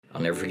I'll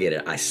never forget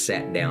it. I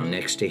sat down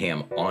next to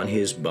him on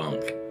his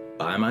bunk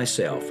by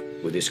myself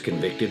with this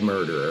convicted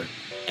murderer,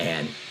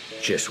 and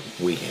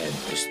we had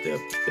just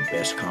the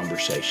best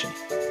conversation.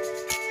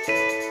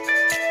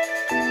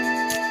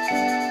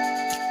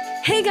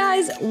 Hey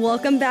guys,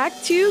 welcome back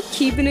to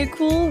Keeping It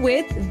Cool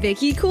with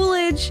Vicki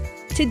Coolidge.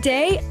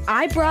 Today,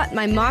 I brought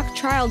my mock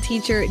trial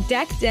teacher,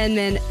 Deck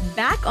Denman,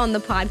 back on the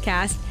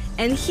podcast,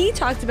 and he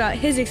talked about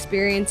his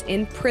experience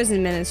in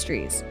prison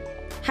ministries.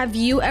 Have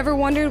you ever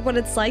wondered what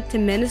it's like to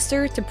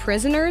minister to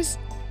prisoners?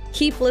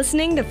 Keep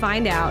listening to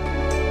find out.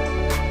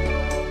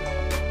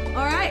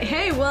 All right,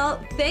 hey,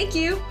 well, thank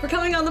you for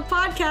coming on the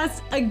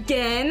podcast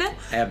again.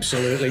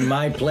 Absolutely,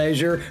 my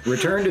pleasure.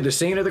 Return to the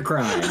scene of the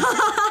crime.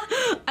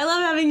 I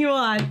love having you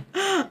on.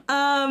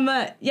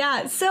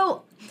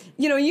 So,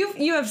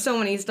 you have so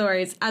many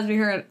stories, as we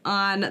heard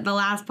on the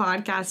last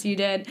podcast you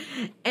did,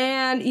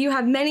 and you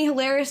have many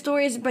hilarious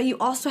stories, but you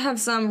also have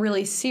some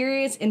really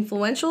serious,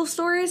 influential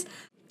stories,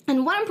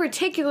 and one in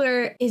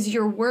particular is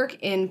your work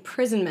in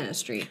prison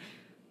ministry.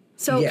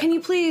 So Can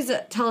you please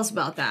tell us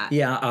about that?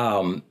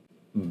 Yeah,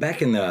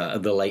 back in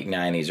the late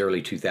 90s,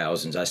 early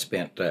 2000s, I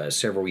spent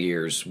several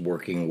years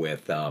working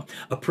with a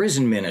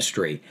prison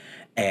ministry.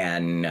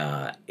 And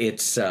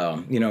it's,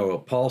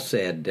 Paul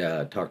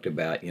talked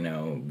about,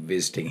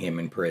 visiting him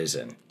in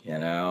prison,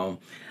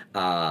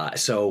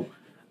 So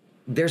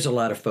there's a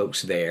lot of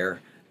folks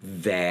there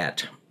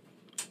that,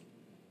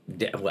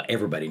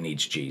 everybody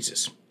needs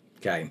Jesus,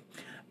 okay?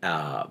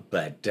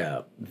 But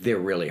they're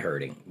really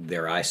hurting.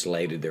 They're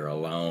isolated. They're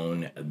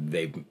alone.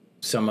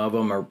 Some of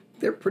them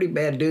they're pretty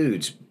bad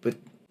dudes. But,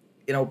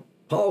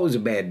 Paul was a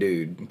bad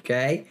dude,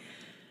 okay?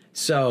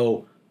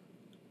 So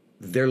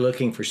they're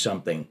looking for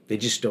something. They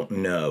just don't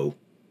know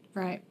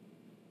that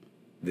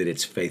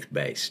it's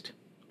faith-based.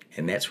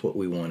 And that's what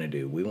we want to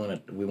do. We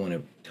want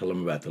to tell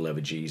them about the love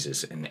of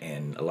Jesus.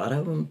 And a lot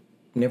of them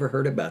never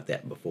heard about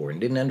that before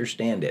and didn't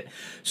understand it.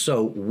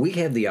 So we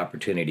have the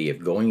opportunity of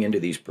going into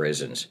these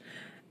prisons.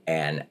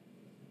 And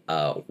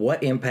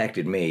what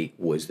impacted me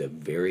was the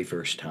very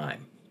first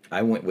time.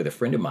 I went with a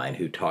friend of mine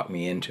who talked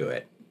me into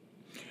it.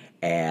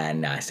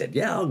 And I said,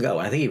 yeah, I'll go.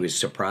 I think he was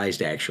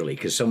surprised, actually,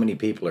 because so many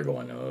people are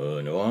going, oh,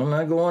 no, I'm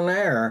not going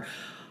there.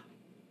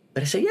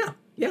 But I said,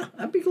 yeah,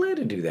 I'd be glad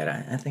to do that.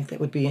 I think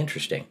that would be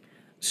interesting.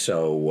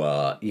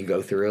 So you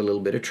go through a little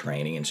bit of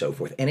training and so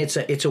forth. And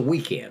it's a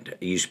weekend.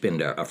 You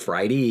spend a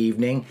Friday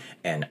evening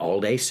and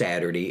all day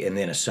Saturday and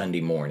then a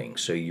Sunday morning.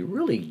 So you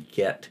really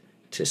get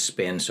to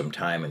spend some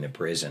time in the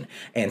prison.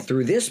 And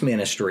through this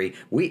ministry,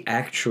 we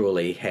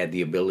actually had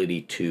the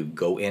ability to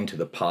go into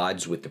the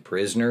pods with the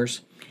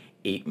prisoners,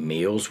 eat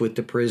meals with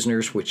the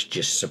prisoners, which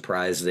just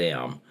surprised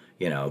them,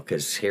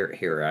 because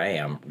here I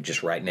am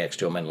just right next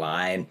to them in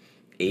line,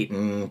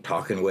 eating,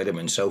 talking with them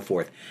and so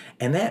forth.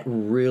 And that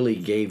really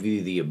gave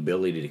you the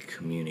ability to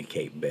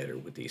communicate better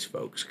with these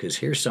folks, because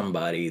here's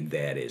somebody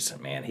that is,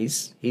 man,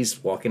 he's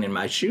walking in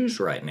my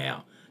shoes right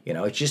now.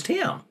 It's just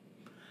him.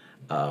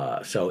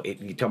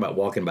 You talk about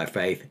walking by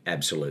faith,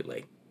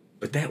 absolutely.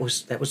 But that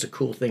was the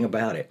cool thing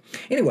about it.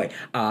 Anyway,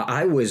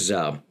 I was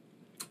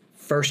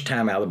first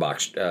time out of the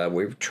box.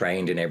 We were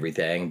trained and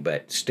everything,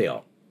 but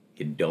still,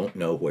 you don't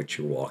know what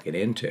you're walking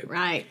into.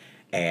 Right.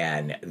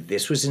 And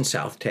this was in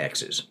South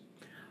Texas.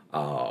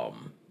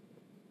 And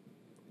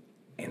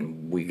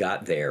we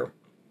got there,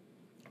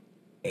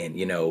 and,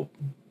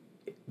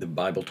 the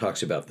Bible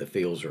talks about the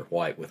fields are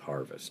white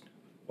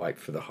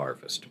for the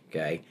harvest,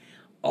 okay?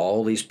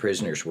 All these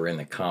prisoners were in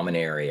the common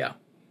area,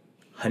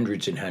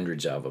 hundreds and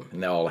hundreds of them,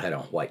 and they all had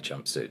on white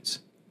jumpsuits.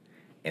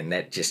 And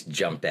that just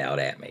jumped out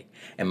at me.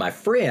 And my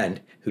friend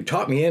who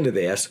taught me into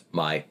this,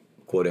 my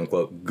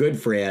quote-unquote good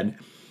friend,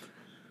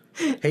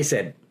 he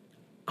said,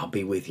 I'll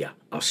be with you.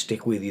 I'll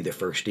stick with you the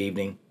first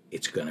evening.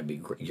 It's going to be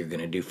great. You're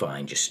going to do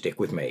fine. Just stick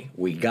with me.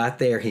 We got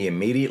there. He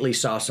immediately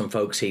saw some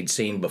folks he'd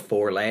seen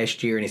before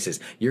last year, and he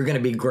says, you're going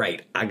to be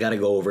great. I got to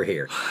go over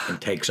here,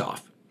 and takes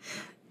off.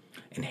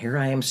 And here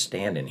I am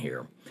standing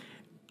here.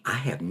 I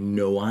have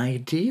no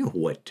idea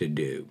what to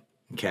do,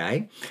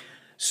 okay?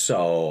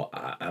 So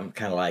I'm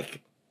kind of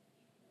like,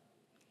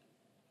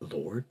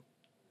 Lord,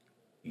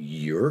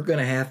 you're going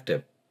to have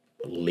to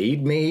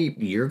lead me.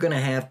 You're going to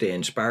have to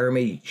inspire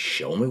me.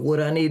 Show me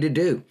what I need to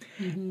do.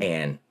 Mm-hmm.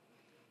 And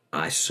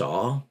I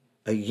saw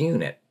a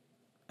unit,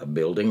 a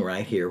building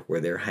right here where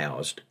they're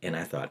housed, and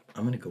I thought,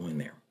 I'm going to go in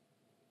there.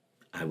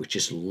 I was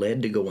just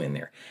led to go in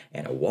there.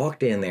 And I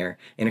walked in there,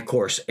 and of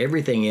course,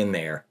 everything in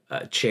there,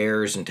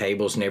 chairs and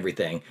tables and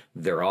everything,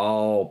 they're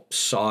all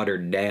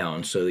soldered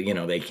down so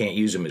that, they can't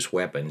use them as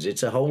weapons.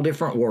 It's a whole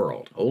different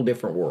world.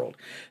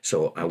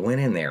 So I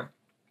went in there,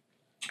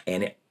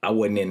 and I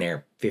wasn't in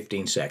there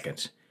 15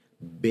 seconds.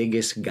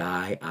 Biggest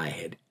guy I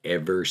had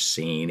ever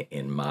seen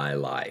in my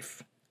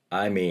life.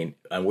 I mean,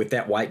 with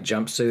that white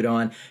jumpsuit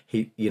on,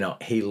 he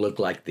looked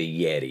like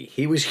the Yeti.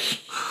 He was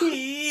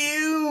huge.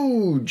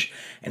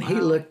 And he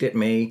looked at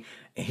me,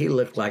 and he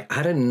looked like,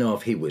 I didn't know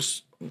if he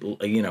was, going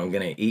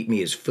to eat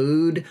me as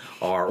food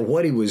or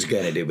what he was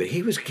going to do, but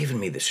he was giving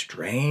me the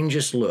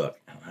strangest look.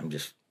 I'm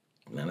just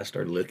And then I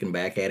started looking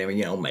back at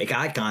him, make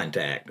eye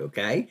contact,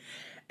 okay?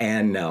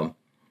 And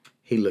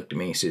he looked at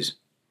me and he says,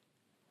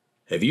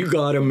 "Have you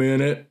got a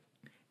minute?"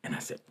 And I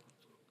said,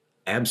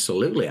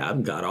 "Absolutely,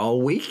 I've got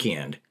all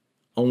weekend.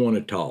 I want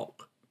to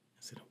talk." I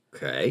said,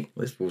 "Okay,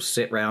 we'll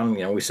sit around."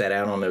 We sat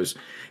out on those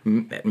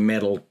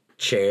metal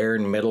chair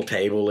and metal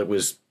table that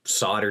was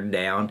soldered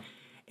down.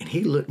 And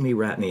he looked me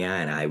right in the eye,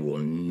 and I will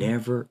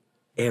never,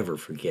 ever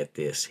forget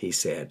this. He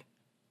said,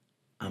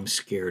 "I'm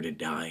scared of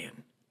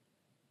dying."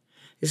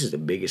 This is the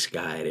biggest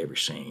guy I'd ever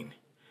seen.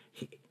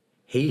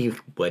 He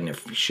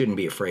shouldn't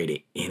be afraid of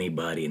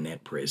anybody in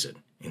that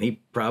prison. And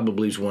he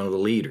probably is one of the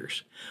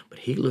leaders. But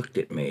he looked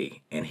at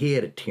me, and he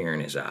had a tear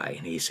in his eye,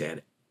 and he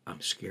said,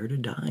 "I'm scared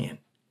of dying."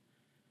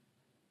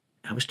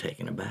 I was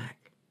taken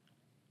aback.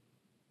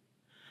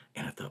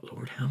 And I thought,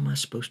 Lord, how am I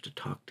supposed to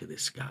talk to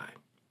this guy?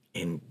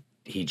 And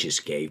he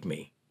just gave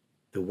me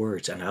the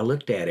words. And I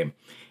looked at him,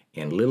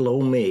 and little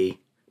old me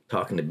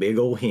talking to big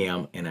old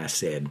him, and I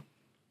said,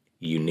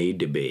 "You need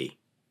to be."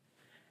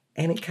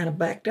 And he kind of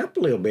backed up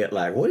a little bit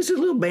like, what is this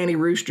little banty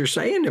rooster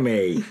saying to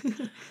me?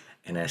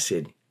 And I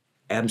said,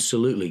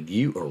 "Absolutely,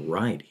 you are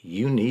right.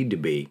 You need to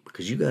be,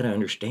 because you got to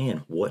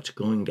understand what's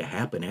going to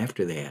happen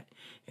after that.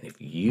 And if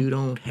you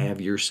don't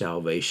have your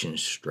salvation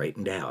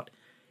straightened out,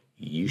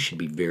 you should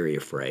be very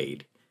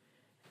afraid."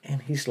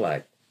 And he's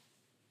like,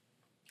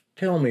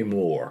 "Tell me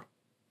more."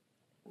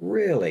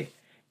 Really?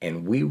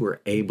 And we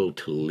were able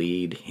to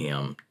lead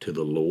him to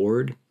the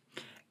Lord.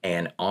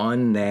 And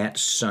on that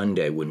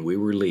Sunday when we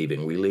were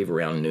leaving, we leave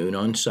around noon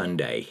on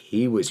Sunday,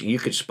 you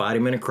could spot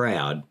him in a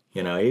crowd.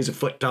 He's a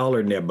foot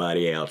taller than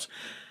everybody else.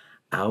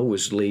 I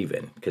was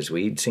leaving because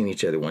we'd seen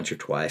each other once or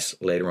twice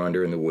later on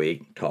during the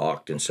week,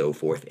 talked and so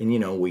forth. And,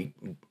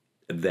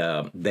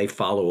 they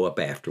follow up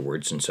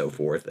afterwards and so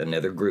forth.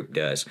 Another group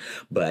does.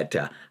 But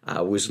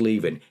I was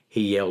leaving.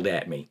 He yelled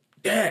at me,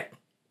 "Dad,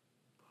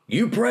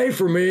 you pray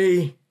for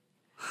me."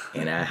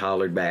 And I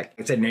hollered back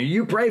and said, "Now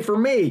you pray for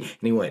me."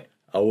 And he went,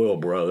 "I will,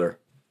 brother."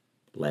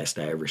 Last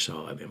I ever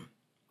saw of him.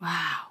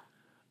 Wow.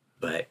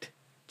 But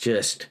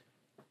just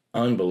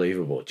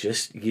unbelievable.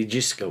 You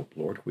just go,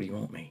 "Lord, what do you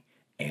want me?"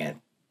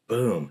 And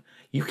boom,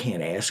 you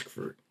can't ask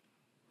for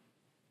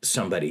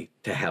somebody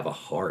to have a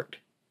heart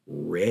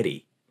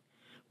ready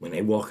when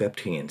they walk up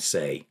to you and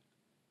say,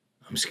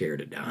 "I'm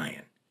scared of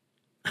dying."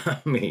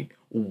 I mean,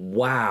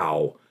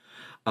 wow.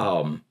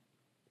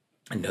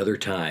 Another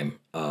time,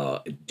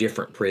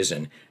 different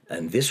prison,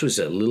 and this was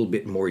a little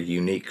bit more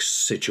unique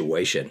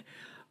situation.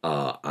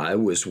 I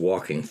was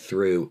walking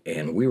through,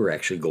 and we were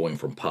actually going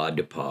from pod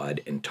to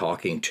pod and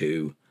talking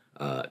to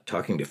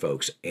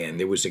folks. And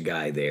there was a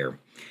guy there.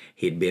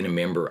 He had been a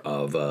member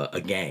of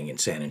a gang in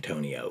San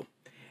Antonio,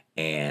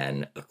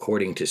 and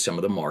according to some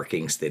of the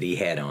markings that he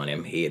had on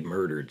him, he had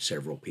murdered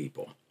several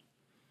people.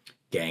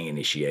 Gang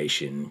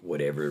initiation,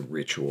 whatever,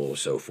 ritual,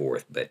 so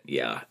forth. But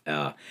yeah,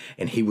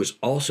 and he was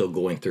also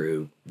going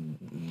through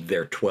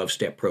their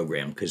 12-step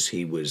program because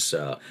he was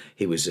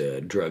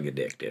drug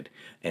addicted,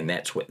 and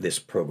that's what this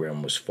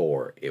program was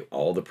for.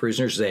 All the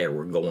prisoners there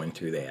were going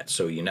through that.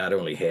 So you not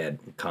only had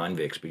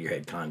convicts, but you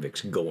had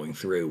convicts going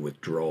through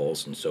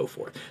withdrawals and so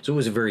forth. So it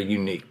was a very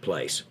unique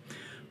place.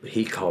 But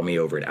he called me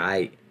over, and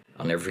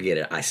I'll never forget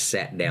it. I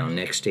sat down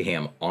next to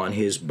him on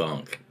his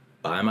bunk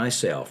by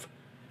myself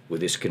with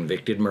this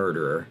convicted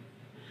murderer,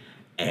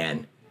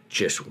 and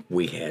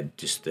we had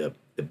just the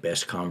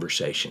best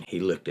conversation. He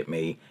looked at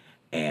me,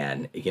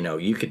 and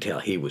you could tell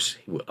he was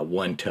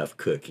one tough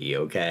cookie,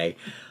 okay?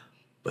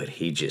 But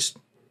he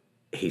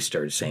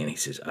started saying, he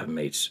says, "I've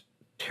made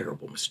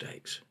terrible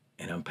mistakes,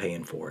 and I'm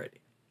paying for it."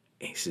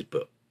 And he says,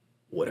 "But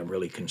what I'm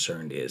really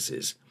concerned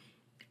is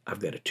I've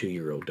got a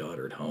 2-year-old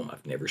daughter at home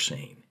I've never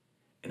seen,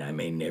 and I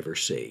may never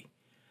see."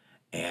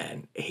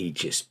 And he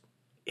just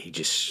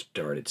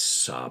started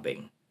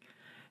sobbing.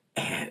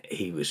 And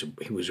he was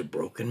a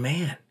broken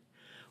man.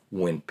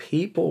 When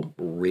people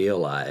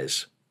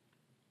realize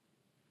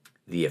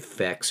the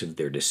effects of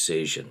their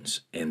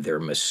decisions and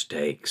their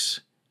mistakes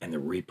and the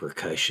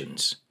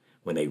repercussions,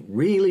 when they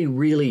really,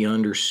 really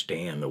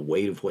understand the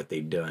weight of what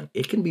they've done,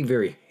 it can be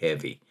very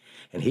heavy.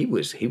 And he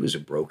was a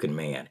broken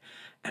man.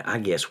 And I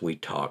guess we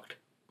talked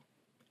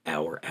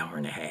hour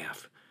and a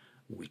half.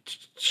 We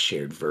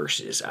shared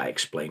verses. I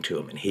explained to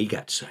him, and he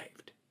got saved.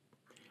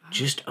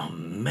 Just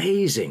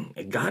amazing.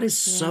 God is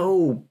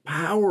so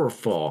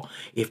powerful.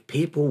 If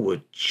people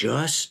would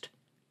just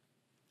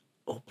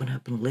open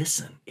up and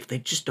listen, if they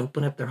just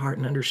open up their heart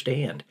and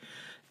understand.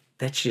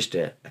 That's just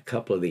a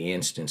couple of the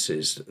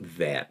instances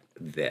that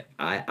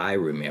I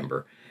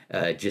remember.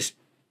 Just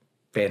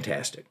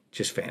fantastic.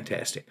 Just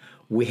fantastic.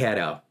 We had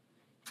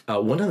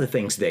one of the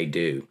things they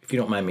do, if you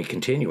don't mind me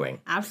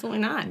continuing. Absolutely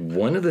not.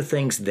 One of the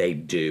things they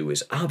do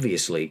is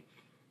obviously,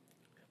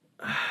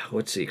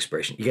 what's the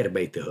expression? You got to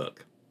bait the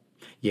hook.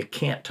 You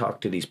can't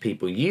talk to these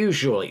people.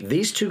 Usually,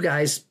 these two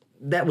guys,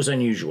 that was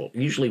unusual.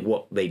 Usually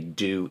what they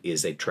do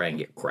is they try and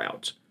get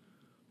crowds,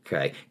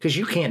 okay? Because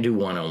you can't do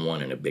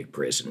one-on-one in a big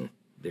prison.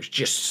 There's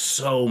just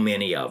so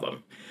many of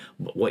them.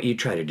 But what you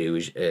try to do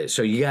is,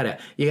 so you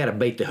gotta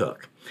bait the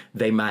hook.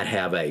 they might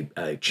have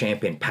a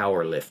champion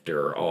power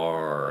lifter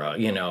or,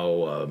 an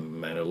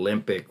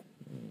Olympic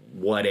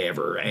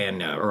whatever,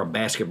 and or a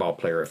basketball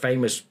player, a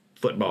famous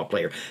football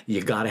player.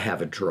 You got to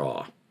have a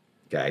draw,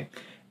 okay?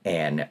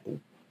 And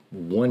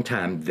one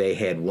time they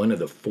had one of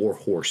the four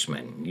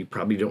horsemen. You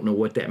probably don't know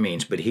what that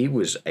means, but he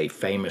was a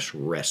famous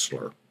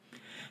wrestler.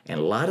 And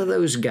a lot of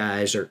those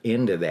guys are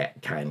into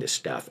that kind of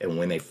stuff. And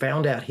when they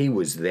found out he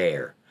was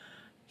there,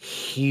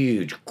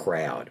 huge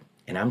crowd.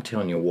 And I'm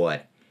telling you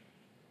what,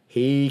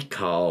 he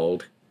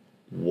called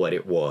what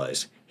it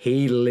was.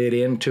 He lit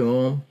into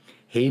them.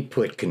 He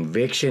put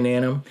conviction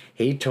in them.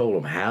 He told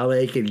them how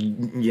they could,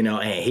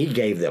 and he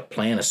gave the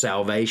plan of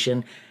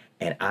salvation.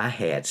 And I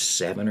had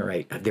 7 or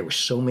 8. There were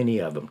so many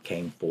of them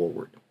came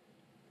forward.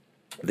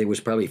 There was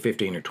probably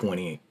 15 or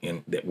 20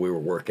 that we were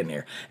working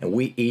there. And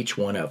each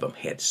one of them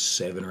had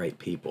 7 or 8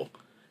 people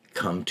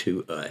come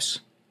to us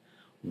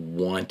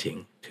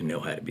wanting to know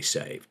how to be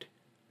saved.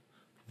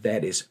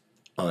 That is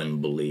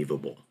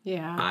unbelievable.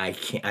 Yeah. I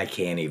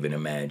can't even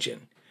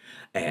imagine.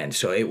 And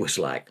so it was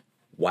like,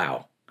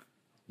 wow.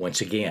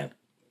 Once again,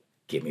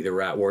 give me the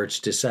right words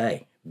to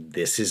say.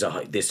 This is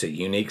a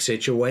unique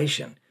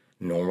situation.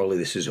 Normally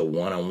this is a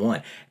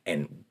one-on-one,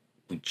 and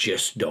we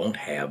just don't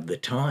have the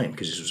time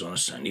because this was on a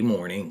Sunday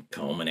morning,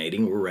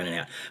 culminating. We're running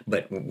out,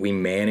 but we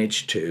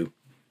managed to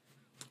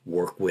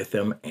work with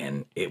them,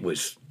 and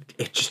it's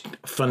just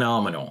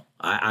phenomenal.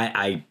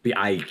 I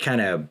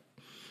kind of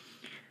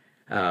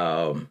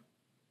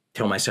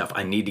tell myself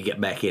I need to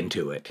get back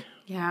into it.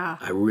 Yeah,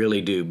 I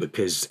really do,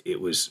 because it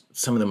was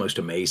some of the most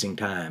amazing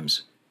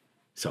times.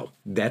 So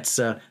that's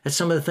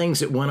some of the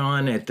things that went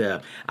on at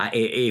the.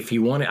 If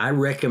you want it, I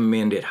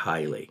recommend it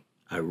highly.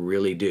 I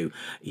really do.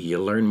 You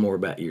learn more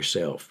about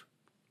yourself.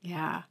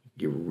 Yeah.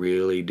 You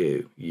really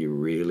do. You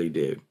really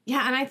do.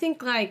 Yeah, and I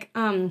think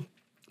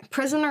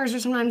prisoners are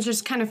sometimes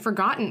just kind of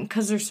forgotten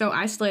because they're so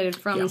isolated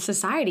from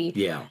society.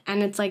 Yeah.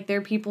 And it's like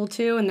they're people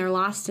too, and they're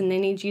lost, and they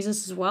need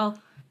Jesus as well.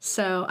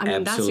 So, I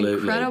mean, Absolutely.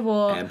 That's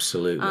incredible.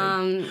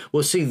 Absolutely.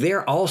 Well, see,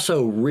 they're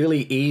also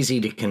really easy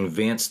to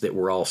convince that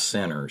we're all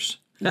sinners.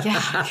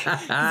 Yeah.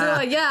 They're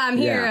like, I'm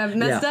here. I've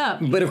messed up.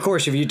 But of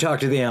course, if you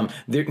talk to them,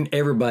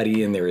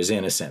 everybody in there is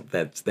innocent.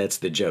 That's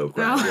the joke,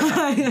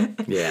 right?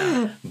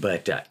 Yeah.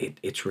 But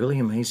it's really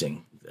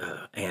amazing.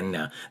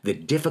 And the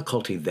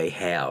difficulty they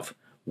have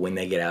when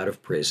they get out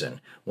of prison,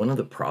 one of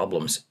the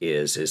problems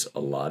is a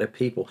lot of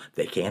people,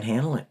 they can't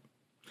handle it.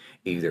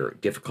 Either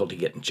difficulty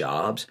getting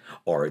jobs,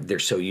 or they're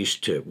so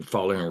used to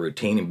following a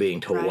routine and being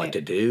told what to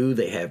do,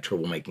 they have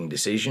trouble making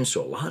decisions.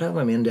 So a lot of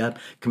them end up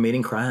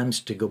committing crimes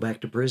to go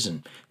back to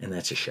prison, and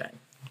that's a shame.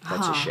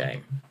 That's a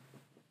shame.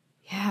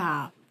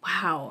 Yeah.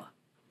 Wow.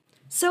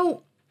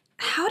 So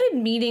how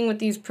did meeting with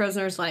these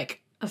prisoners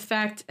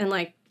affect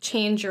and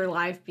change your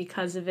life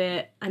because of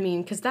it? I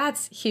mean, because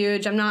that's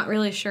huge. I'm not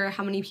really sure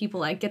how many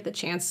people get the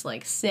chance to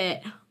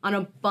sit on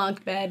a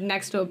bunk bed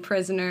next to a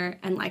prisoner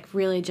and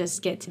really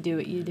just get to do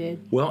what you did.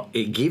 Well,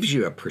 it gives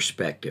you a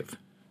perspective.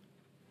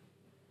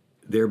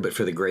 There, but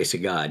for the grace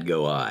of God,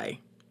 go I.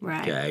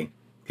 Right. Okay?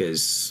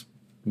 Because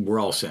we're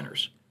all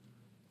sinners.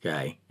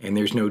 Okay? And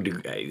there's no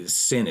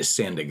sin is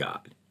sin to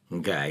God.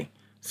 Okay?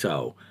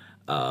 So,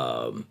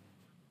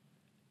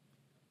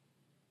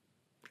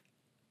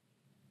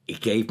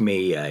 it gave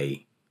me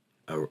a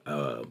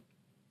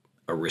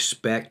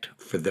respect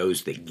for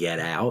those that get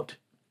out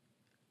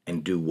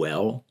and do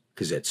well,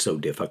 because that's so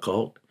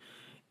difficult.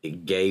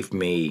 It gave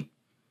me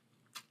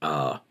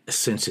a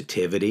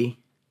sensitivity,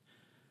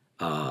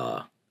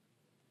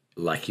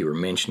 like you were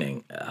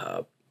mentioning.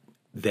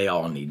 They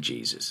all need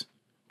Jesus.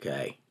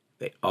 Okay,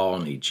 they all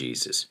need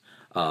Jesus.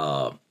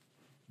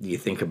 You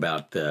think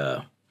about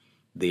the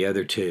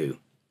other two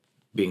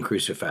being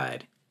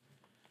crucified.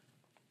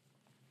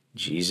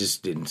 Jesus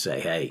didn't say,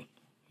 "Hey,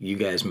 you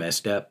guys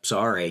messed up.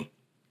 Sorry."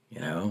 He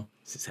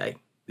says, "Hey,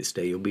 this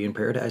day you'll be in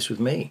paradise with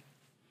me."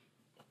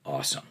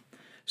 Awesome.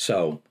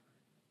 So,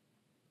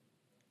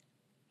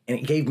 and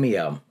it gave me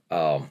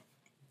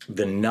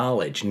the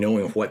knowledge,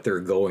 knowing what they're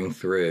going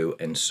through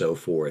and so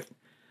forth.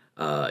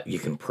 You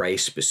can pray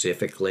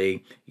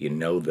specifically.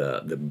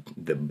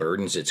 The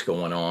burdens that's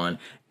going on,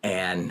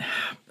 and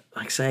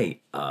like I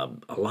say, a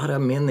lot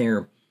of them in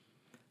there,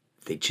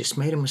 they just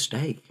made a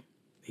mistake.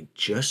 They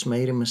just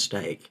made a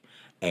mistake,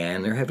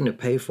 and they're having to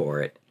pay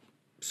for it.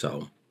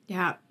 So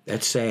yeah,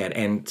 that's sad,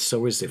 and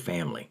so is their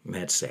family.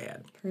 That's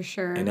sad. For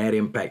sure. And I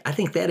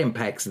think that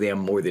impacts them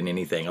more than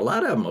anything. A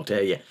lot of them will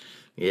tell you,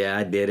 yeah,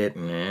 I did it,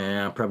 and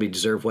I probably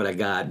deserve what I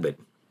got, but,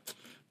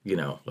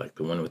 like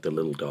the one with the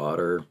little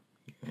daughter,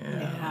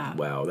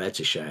 wow, that's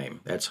a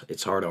shame.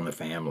 It's hard on the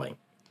family.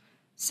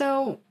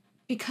 So,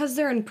 because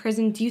they're in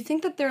prison, do you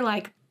think that they're,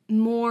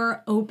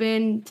 more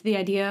open to the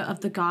idea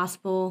of the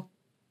gospel?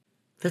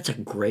 That's a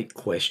great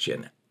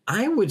question.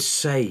 I would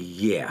say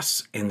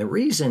yes, and the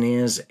reason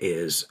is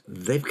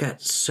they've got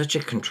such a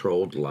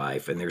controlled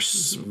life, and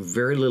there's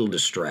very little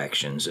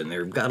distractions, and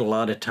they've got a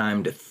lot of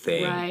time to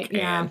think. Right,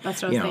 yeah, and,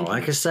 that's what I was thinking.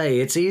 Like I say,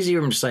 it's easier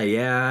to say,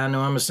 yeah, I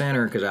know I'm a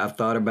sinner because I've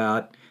thought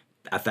about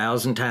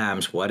 1,000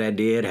 times what I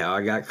did, how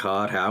I got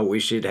caught, how I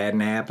wish it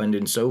hadn't happened,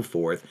 and so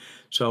forth.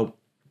 So,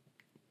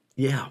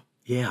 yeah.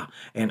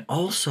 And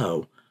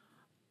also,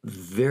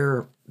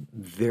 they're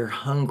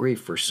hungry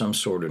for some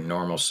sort of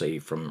normalcy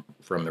from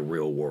the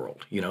real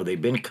world.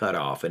 They've been cut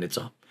off, and it's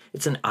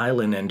an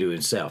island unto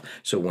itself.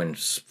 So when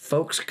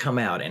folks come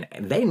out and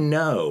they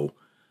know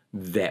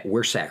that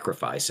we're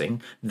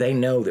sacrificing, they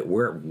know that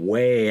we're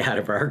way out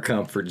of our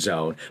comfort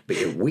zone. But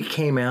if we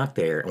came out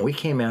there, and we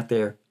came out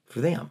there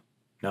for them,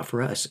 not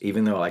for us,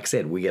 even though, like I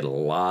said, we get a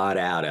lot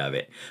out of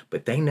it.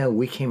 But they know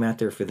we came out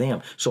there for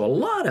them. So a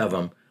lot of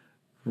them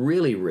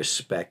really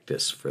respect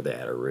us for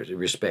that, or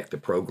respect the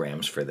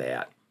programs for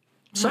that.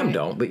 Some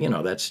don't, but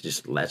that's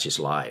just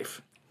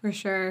life. For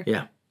sure.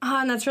 Yeah.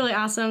 Oh, and that's really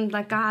awesome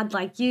that God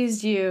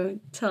used you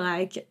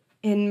to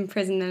in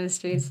prison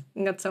ministries. I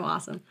think that's so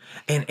awesome.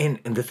 And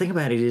the thing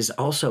about it is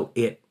also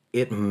it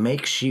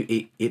makes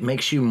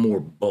you more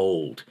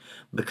bold,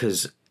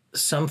 because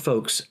some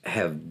folks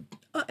have,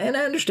 and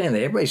I understand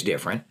that everybody's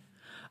different.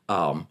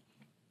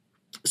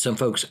 Some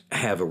folks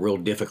have a real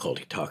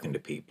difficulty talking to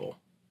people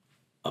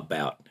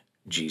about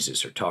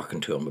Jesus, or talking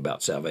to them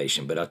about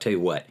salvation. But I'll tell you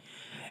what,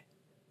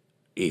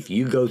 if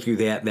you go through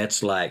that,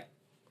 that's like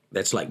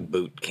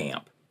boot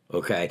camp.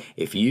 Okay,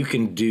 if you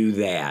can do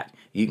that,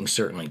 you can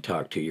certainly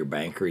talk to your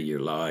banker, your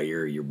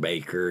lawyer, your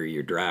baker,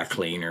 your dry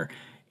cleaner.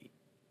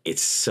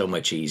 It's so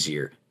much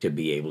easier to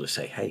be able to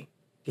say, "Hey, do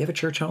you have a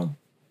church home?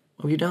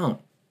 Oh, you don't?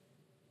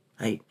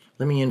 Hey,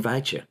 let me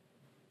invite you."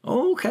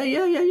 Oh, okay,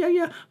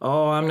 yeah.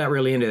 Oh, I'm not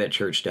really into that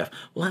church stuff.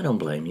 Well, I don't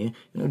blame you.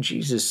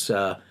 Jesus,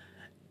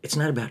 it's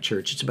not about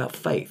church, it's about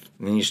faith.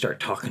 And then you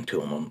start talking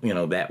to them,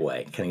 that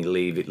way. Kind of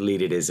lead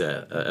it as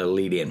a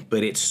lead in.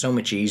 But it's so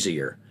much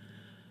easier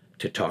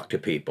to talk to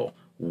people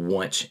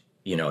once,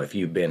 if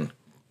you've been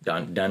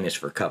done this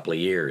for a couple of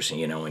years, and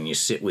you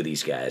sit with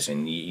these guys,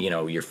 and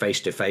you're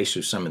face to face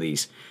with some of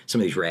these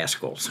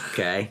rascals.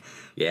 Okay,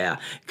 yeah,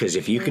 because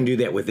if you can do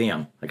that with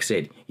them, like I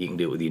said, you can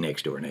do it with your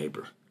next door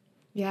neighbor.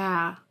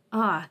 Yeah.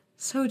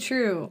 So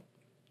true.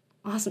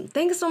 Awesome.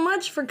 Thanks so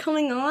much for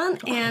coming on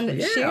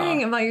and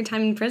sharing about your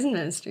time in prison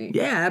ministry.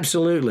 Yeah,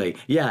 absolutely.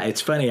 Yeah,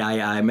 it's funny.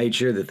 I made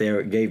sure that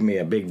they gave me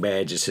a big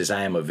badge that says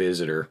I am a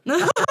visitor.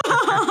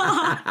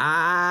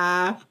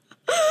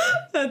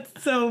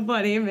 That's so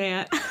funny,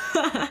 man.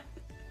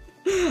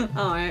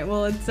 All right.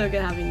 Well, it's so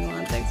good having you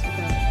on. Thanks for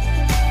coming.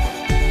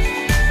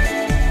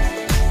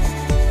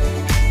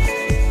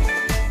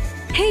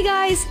 Hey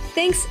guys,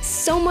 thanks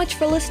so much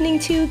for listening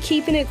to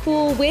Keeping It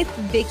Cool with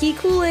Vicki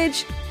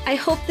Coolidge. I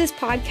hope this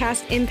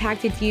podcast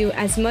impacted you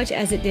as much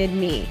as it did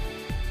me.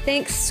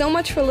 Thanks so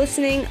much for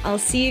listening. I'll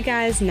see you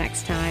guys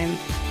next time.